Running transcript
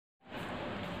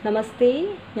നമസ്തേ,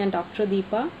 ഞാൻ ഡോക്ടർ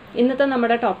ദീപ. ഇന്നത്തെ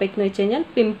നമ്മുടെ ടോപ്പിക് എന്ന് വെച്ച് കഴിഞ്ഞാൽ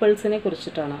പിമ്പിൾസിനെ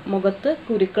കുറിച്ചിട്ടാണ്. മുഖത്ത്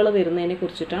കുരുക്കൾ വരുന്നതിനെ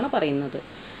കുറിച്ചിട്ടാണ് പറയുന്നത്.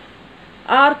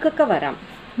 ആർക്കൊക്കെ വരാം?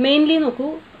 മെയിൻലി നോക്കൂ,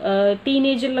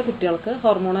 ടീനേജിലുള്ള കുട്ടികൾക്ക്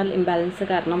ഹോർമോണൽ ഇംബാലൻസ്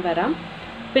കാരണം വരാം.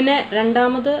 പിന്നെ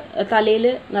രണ്ടാമത്, തലയിൽ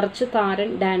നിറച്ച് താരൻ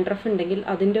ഡാൻഡ്രഫ് ഉണ്ടെങ്കിൽ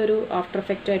അതിൻ്റെ ഒരു ആഫ്റ്റർ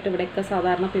എഫക്റ്റായിട്ട് ഇവിടെയൊക്കെ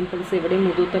സാധാരണ പിമ്പിൾസ് ഇവിടെയും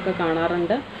മുഖത്തൊക്കെ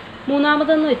കാണാറുണ്ട്.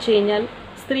 മൂന്നാമതെന്ന് വെച്ച് കഴിഞ്ഞാൽ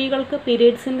സ്ത്രീകൾക്ക്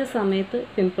പീരീഡ്സിൻ്റെ സമയത്ത്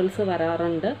പിമ്പിൾസ്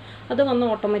വരാറുണ്ട്. അത് വന്ന്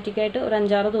ഓട്ടോമാറ്റിക്കായിട്ട് ഒരു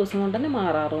 5-6 ദിവസം കൊണ്ട് തന്നെ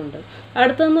മാറാറുണ്ട്.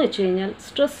 അടുത്തതെന്ന് വെച്ച് കഴിഞ്ഞാൽ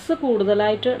സ്ട്രെസ്സ്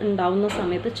കൂടുതലായിട്ട് ഉണ്ടാവുന്ന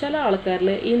സമയത്ത് ചില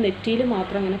ആൾക്കാരിൽ ഈ നെറ്റിയിൽ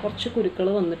മാത്രം അങ്ങനെ കുറച്ച് കുരുക്കൾ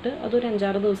വന്നിട്ട് അതൊരു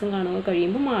 5-6 ദിവസം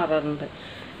കഴിയുമ്പോൾ മാറാറുണ്ട്.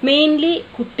 മെയിൻലി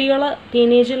കുട്ടികൾ,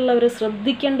 ടീനേജിലുള്ളവർ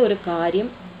ശ്രദ്ധിക്കേണ്ട ഒരു കാര്യം,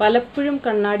 പലപ്പോഴും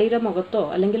കണ്ണാടിയുടെ മുഖത്തോ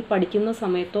അല്ലെങ്കിൽ പഠിക്കുന്ന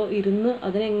സമയത്തോ ഇരുന്ന്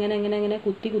അതിനെങ്ങനെ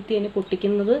കുത്തി അതിനെ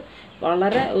പൊട്ടിക്കുന്നത്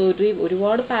വളരെ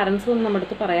ഒരുപാട് പാരൻസ് വന്ന് നമ്മുടെ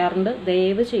അടുത്ത് പറയാറുണ്ട്.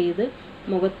 ദയവ് ചെയ്ത്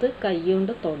മുഖത്ത്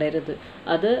കൈകൊണ്ട് തൊടരുത്.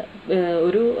 അത്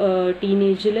ഒരു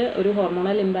ടീനേജിൽ ഒരു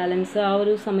ഹോർമോണൽ ഇംബാലൻസ് ആ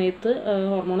ഒരു സമയത്ത്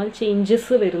ഹോർമോണൽ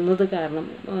ചേഞ്ചസ് വരുന്നത് കാരണം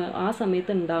ആ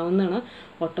സമയത്ത് ഉണ്ടാവുന്നതാണ്.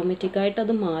 ഓട്ടോമാറ്റിക്കായിട്ട്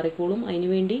അത് മാറിക്കോളും.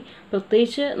 അതിനുവേണ്ടി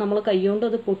പ്രത്യേകിച്ച് നമ്മൾ കൈകൊണ്ട്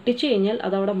അത് പൊട്ടിച്ചു കഴിഞ്ഞാൽ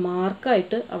അതവിടെ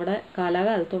മാർക്കായിട്ട് അവിടെ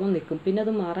കാലാകാലത്തോളം നിൽക്കും. പിന്നെ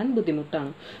അത് മാറാൻ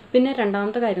ബുദ്ധിമുട്ടാണ്. പിന്നെ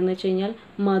രണ്ടാമത്തെ കാര്യം എന്ന് വെച്ച് കഴിഞ്ഞാൽ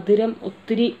മധുരം,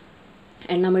 ഒത്തിരി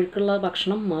എണ്ണമെഴുക്കുള്ള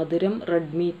ഭക്ഷണം, മധുരം,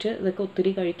 റെഡ് മീറ്റ് ഇതൊക്കെ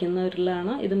ഒത്തിരി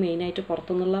കഴിക്കുന്നവരിലാണ് ഇത് മെയിനായിട്ട്.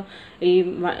 പുറത്തുനിന്നുള്ള ഈ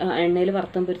എണ്ണയിൽ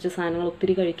വറുത്തം പൊരിച്ച സാധനങ്ങൾ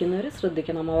ഒത്തിരി കഴിക്കുന്നവർ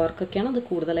ശ്രദ്ധിക്കണം. അവർക്കൊക്കെയാണ് അത്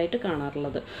കൂടുതലായിട്ട്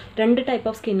കാണാറുള്ളത്. 2 ടൈപ്പ്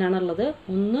ഓഫ് സ്കിന്നാണുള്ളത്.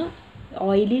 ഒന്ന്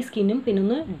ഓയിലി സ്കിന്നും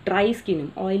പിന്നൊന്ന് ഡ്രൈ സ്കിന്നും.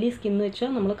 ഓയിലി സ്കിൻ എന്ന് വെച്ചാൽ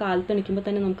നമ്മൾ കാലത്ത് എണീക്കുമ്പോൾ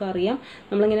തന്നെ നമുക്കറിയാം,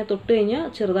 നമ്മളിങ്ങനെ തൊട്ട് കഴിഞ്ഞാൽ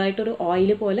ചെറുതായിട്ടൊരു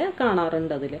ഓയിൽ പോലെ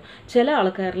കാണാറുണ്ട് അതിൽ ചില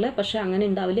ആൾക്കാരിൽ. പക്ഷേ അങ്ങനെ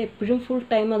ഉണ്ടാവില്ല, എപ്പോഴും ഫുൾ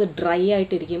ടൈം അത് ഡ്രൈ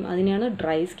ആയിട്ടിരിക്കും. അതിനെയാണ്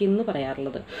ഡ്രൈ സ്കിൻ എന്ന്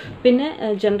പറയാറുള്ളത്. പിന്നെ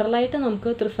ജനറലായിട്ട്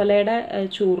നമുക്ക് ത്രിഫലയുടെ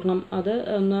ചൂർണം അത്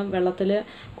ഒന്ന് വെള്ളത്തിൽ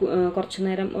കുറച്ച്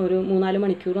നേരം ഒരു 3-4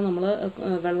 മണിക്കൂർ നമ്മൾ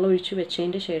വെള്ളം ഒഴിച്ച്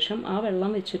വെച്ചതിൻ്റെ ശേഷം ആ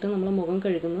വെള്ളം വെച്ചിട്ട് നമ്മൾ മുഖം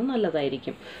കഴുകുന്നത്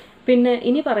നല്ലതായിരിക്കും. പിന്നെ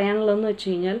ഇനി പറയാനുള്ളതെന്ന് വെച്ച്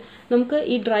കഴിഞ്ഞാൽ, നമുക്ക്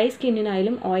ഈ ഡ്രൈ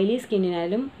സ്കിന്നിനായാലും ഓയിലി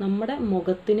സ്കിന്നിനായാലും നമ്മുടെ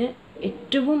മുഖത്തിന്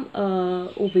ഏറ്റവും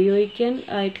ഉപയോഗിക്കാൻ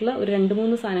ആയിട്ടുള്ള ഒരു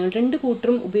 2-3 സാധനങ്ങൾ, 2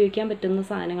 കൂട്ടരും ഉപയോഗിക്കാൻ പറ്റുന്ന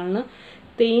സാധനങ്ങളാണ്.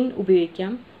 തേൻ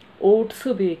ഉപയോഗിക്കാം, ഓട്സ്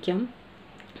ഉപയോഗിക്കാം,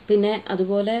 പിന്നെ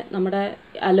അതുപോലെ നമ്മുടെ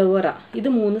അലോവേറ. ഇത്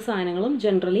 3 സാധനങ്ങളും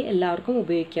ജനറലി എല്ലാവർക്കും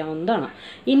ഉപയോഗിക്കാവുന്നതാണ്.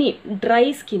 ഇനി ഡ്രൈ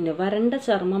സ്കിന്ന്, വരണ്ട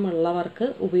ചർമ്മമുള്ളവർക്ക്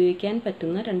ഉപയോഗിക്കാൻ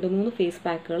പറ്റുന്ന 2-3 ഫേസ്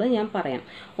പാക്കുകൾ ഞാൻ പറയാം.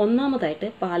 ഒന്നാമതായിട്ട്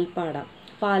പാൽപ്പാട.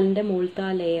 പാലിൻ്റെ മുകളിലത്തെ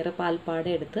ആ ലെയർ പാൽപ്പാട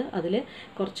എടുത്ത് അതിൽ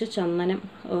കുറച്ച്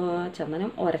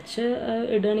ചന്ദനം ഉരച്ച്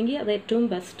ഇടുകയാണെങ്കിൽ അത് ഏറ്റവും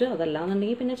ബെസ്റ്റ്.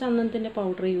 അതല്ലാന്നുണ്ടെങ്കിൽ പിന്നെ ചന്ദനത്തിൻ്റെ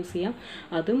പൗഡർ യൂസ് ചെയ്യാം.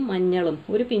 അതും മഞ്ഞളും,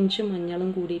 ഒരു പിഞ്ച് മഞ്ഞളും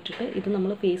കൂടിയിട്ടിട്ട് ഇത്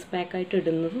നമ്മൾ ഫേസ് പാക്കായിട്ട്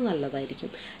ഇടുന്നത് നല്ലതായിരിക്കും.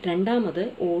 രണ്ടാമത്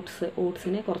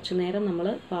ഓട്സിനെ കുറച്ച് നേരം നമ്മൾ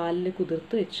പാലിൽ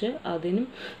കുതിർത്ത് വെച്ച് അതിനും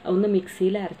ഒന്ന്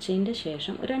മിക്സിയിൽ അരച്ചതിൻ്റെ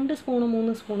ശേഷം 2 സ്പൂണോ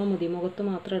 3 സ്പൂണോ മതി മുഖത്ത്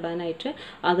മാത്രം ഇടാനായിട്ട്.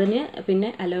 അതിന്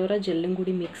പിന്നെ അലോവേറ ജെല്ലും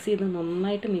കൂടി മിക്സ് ചെയ്ത്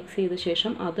നന്നായിട്ട് മിക്സ് ചെയ്ത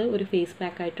ശേഷം അത് ഒരു ഫേസ്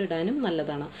പാക്കായിട്ട് ഇടാനും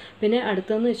നല്ലതാണ്. പിന്നെ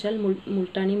അടുത്തതെന്ന് വെച്ചാൽ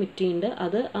മുൾട്ടാണി മിട്ടി ഉണ്ട്.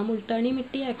 ആ മുൾട്ടാണി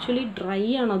മിട്ടി ആക്ച്വലി ഡ്രൈ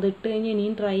ആണ്. അത് ഇട്ട് കഴിഞ്ഞാൽ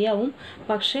ഇനിയും ഡ്രൈ ആവും.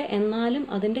 പക്ഷേ എന്നാലും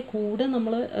അതിൻ്റെ കൂടെ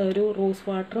നമ്മൾ ഒരു റോസ്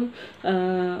വാട്ടറും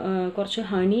കുറച്ച്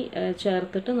ഹണി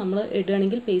ചേർത്തിട്ട് നമ്മൾ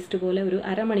ഇടുകയാണെങ്കിൽ പേസ്റ്റ് പോലെ ഒരു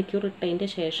 1/2 മണിക്കൂർ ഇട്ടതിൻ്റെ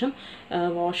ശേഷം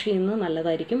വാഷ് ചെയ്യുന്നത്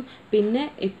നല്ലതായിരിക്കും. പിന്നെ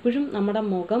എപ്പോഴും നമ്മുടെ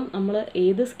മുഖം നമ്മൾ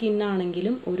ഏത്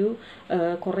സ്കിന്നാണെങ്കിലും ഒരു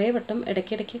കുറേ വട്ടം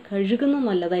ഇടയ്ക്കിടയ്ക്ക് കഴുകുന്നത്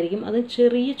നല്ലതായിരിക്കും. അത്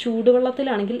ചെറിയ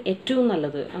ചൂടുവെള്ളത്തിലാണെങ്കിൽ ഏറ്റവും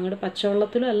നല്ലത്. അങ്ങോട്ട്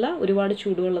പച്ചവെള്ളത്തിലും അല്ല, ഒരുപാട്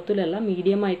ചൂടുവെള്ളത്തിലും അല്ല,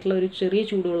 മീഡിയം ആയിട്ടുള്ള ഒരു ചെറിയ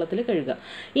ചൂടുവെള്ളത്തിൽ കഴുകുക.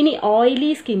 ഇനി ഓയിലി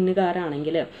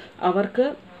സ്കിന്നുകാരാണെങ്കിൽ അവർക്ക്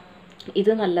ഇത്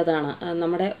നല്ലതാണ്.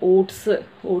 നമ്മുടെ ഓട്സ്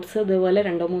ഇതുപോലെ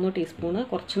 2-3 ടീസ്പൂണ്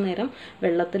കുറച്ച് നേരം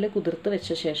വെള്ളത്തിൽ കുതിർത്ത്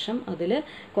വെച്ച ശേഷം അതിൽ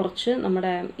കുറച്ച്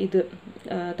നമ്മുടെ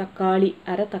തക്കാളി,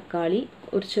 തക്കാളി,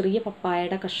 ഒരു ചെറിയ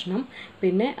പപ്പായയുടെ കഷ്ണം,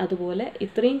 പിന്നെ അതുപോലെ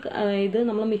ഇത്രയും ഇത്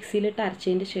നമ്മൾ മിക്സിയിലിട്ട്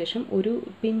അരച്ചതിൻ്റെ ശേഷം ഒരു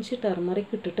പിഞ്ച്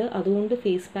ടെർമറിക് ഇട്ടിട്ട് അതുകൊണ്ട്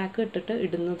ഫേസ് പാക്ക് ഇട്ടിട്ട്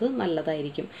ഇടുന്നത്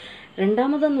നല്ലതായിരിക്കും.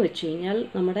 രണ്ടാമതെന്ന് വെച്ച് കഴിഞ്ഞാൽ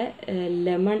നമ്മുടെ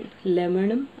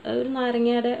ലെമണും ഒരു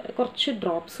നാരങ്ങയുടെ കുറച്ച്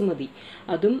ഡ്രോപ്സ് മതി.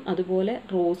 അതും അതുപോലെ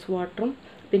റോസ് വാട്ടറും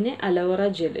പിന്നെ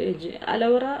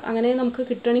അലോവേറ അങ്ങനെ നമുക്ക്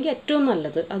കിട്ടുകയാണെങ്കിൽ ഏറ്റവും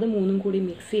നല്ലത്. അത് 3 കൂടി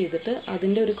മിക്സ് ചെയ്തിട്ട്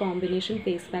അതിൻ്റെ ഒരു കോമ്പിനേഷൻ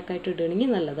ഫേസ് പാക്കായിട്ട് ഇടുകയാണെങ്കിൽ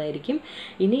നല്ലതായിരിക്കും.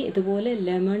 ഇനി ഇതുപോലെ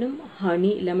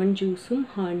ലെമൺ ജ്യൂസും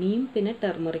ഹണിയും പിന്നെ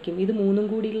ടെർമറിക്കും, ഇത് 3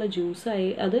 കൂടിയുള്ള ജ്യൂസായി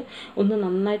അത് ഒന്ന്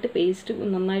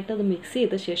നന്നായിട്ട് അത് മിക്സ്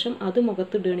ചെയ്ത ശേഷം അത്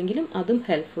മുഖത്തിടുകയാണെങ്കിലും അതും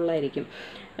ഹെൽപ്ഫുള്ളായിരിക്കും.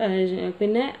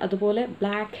 പിന്നെ അതുപോലെ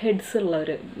ബ്ലാക്ക് ഹെഡ്സ് ഉള്ളവർ,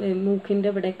 മൂക്കിൻ്റെ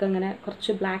ഇവിടെയൊക്കെ അങ്ങനെ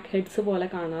കുറച്ച് ബ്ലാക്ക് ഹെഡ്സ് പോലെ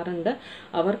കാണാറുണ്ട്.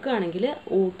 അവർക്കാണെങ്കിൽ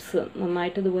ഓട്സ്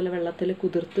നന്നായിട്ട് ഇതുപോലെ വെള്ളത്തിൽ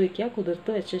കുതിർത്ത് വയ്ക്കുക.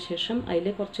 കുതിർത്ത് വെച്ച ശേഷം അതിൽ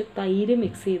കുറച്ച് തൈര്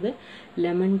മിക്സ് ചെയ്ത്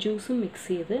ലെമൺ ജ്യൂസും മിക്സ്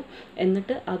ചെയ്ത്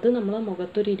എന്നിട്ട് അത് നമ്മൾ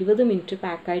മുഖത്തൊരു 20 മിനിറ്റ്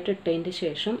പാക്കായിട്ട് ഇട്ടതിൻ്റെ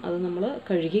ശേഷം അത് നമ്മൾ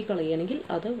കഴുകി കളയുകയാണെങ്കിൽ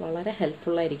അത് വളരെ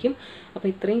ഹെൽപ്ഫുള്ളായിരിക്കും. അപ്പോൾ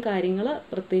ഇത്രയും കാര്യങ്ങൾ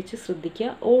പ്രത്യേകിച്ച് ശ്രദ്ധിക്കുക.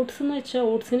 ഓട്സ് എന്ന് വെച്ചാൽ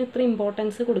ഓട്സിന് ഇത്ര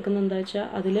ഇമ്പോർട്ടൻസ് കൊടുക്കുന്നത് എന്താ വെച്ചാൽ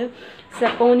അതിൽ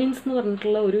സെപ്പോനിൻസ് എന്ന്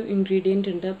പറഞ്ഞിട്ടുള്ള ഒരു ഇൻഗ്രീഡിയൻ്റ്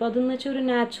ഉണ്ട്. അപ്പോൾ അതെന്ന് വെച്ചാൽ ഒരു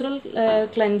നാച്ചുറൽ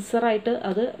ക്ലെൻസറായിട്ട്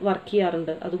അത് വർക്ക്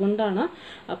ചെയ്യാറുണ്ട്. അതുകൊണ്ടാണ്.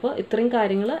 അപ്പോൾ ഇത്രയും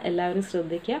കാര്യങ്ങൾ എല്ലാവരും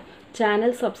ശ്രദ്ധിക്കുക.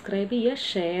 ചാനൽ സബ്സ്ക്രൈബ് ചെയ്യുക,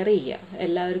 ഷെയർ ചെയ്യുക.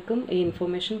 എല്ലാവർക്കും ഈ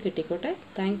ഇൻഫർമേഷൻ കിട്ടിക്കോട്ടെ.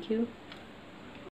 Thank you.